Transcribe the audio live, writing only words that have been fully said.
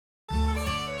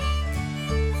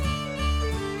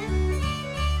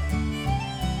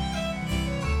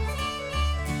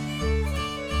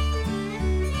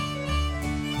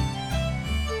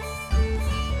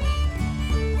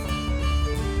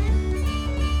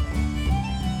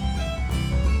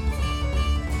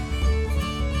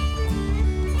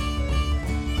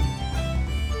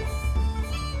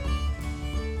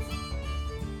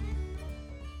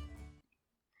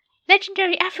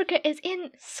Legendary Africa is in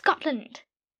Scotland!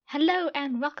 Hello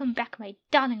and welcome back, my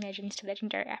darling legends, to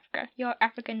Legendary Africa, your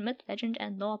African myth, legend,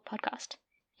 and lore podcast.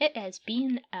 It has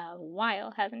been a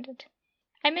while, hasn't it?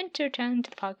 I meant to return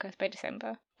to the podcast by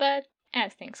December, but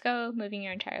as things go, moving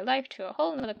your entire life to a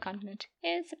whole other continent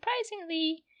is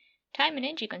surprisingly time and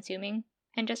energy consuming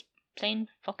and just plain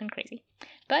fucking crazy.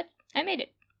 But I made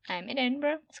it. I'm in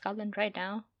Edinburgh, Scotland right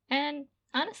now, and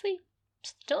honestly,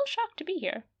 still shocked to be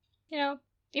here.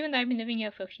 Even though I've been living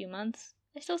here for a few months,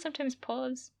 I still sometimes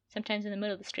pause, sometimes in the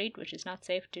middle of the street, which is not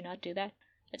safe, do not do that.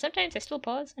 But sometimes I still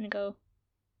pause and go,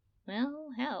 well,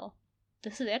 hell,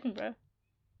 this is Edinburgh.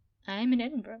 I'm in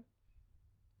Edinburgh.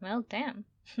 Well, damn.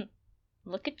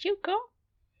 Look at you, girl.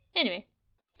 Anyway,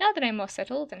 now that I'm more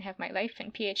settled and have my life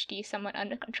and PhD somewhat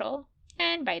under control,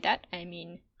 and by that I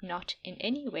mean not in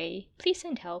any way, please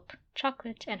send help,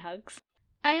 chocolate, and hugs,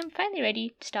 I am finally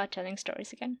ready to start telling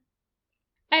stories again.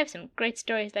 I have some great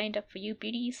stories lined up for you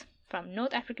beauties, from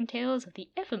North African tales of the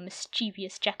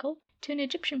ever-mischievous jackal to an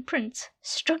Egyptian prince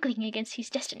struggling against his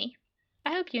destiny.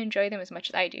 I hope you enjoy them as much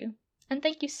as I do, and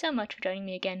thank you so much for joining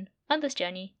me again on this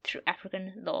journey through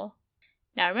African lore.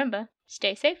 Now remember,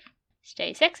 stay safe,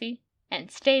 stay sexy, and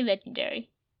stay legendary,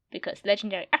 because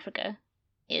Legendary Africa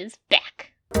is back!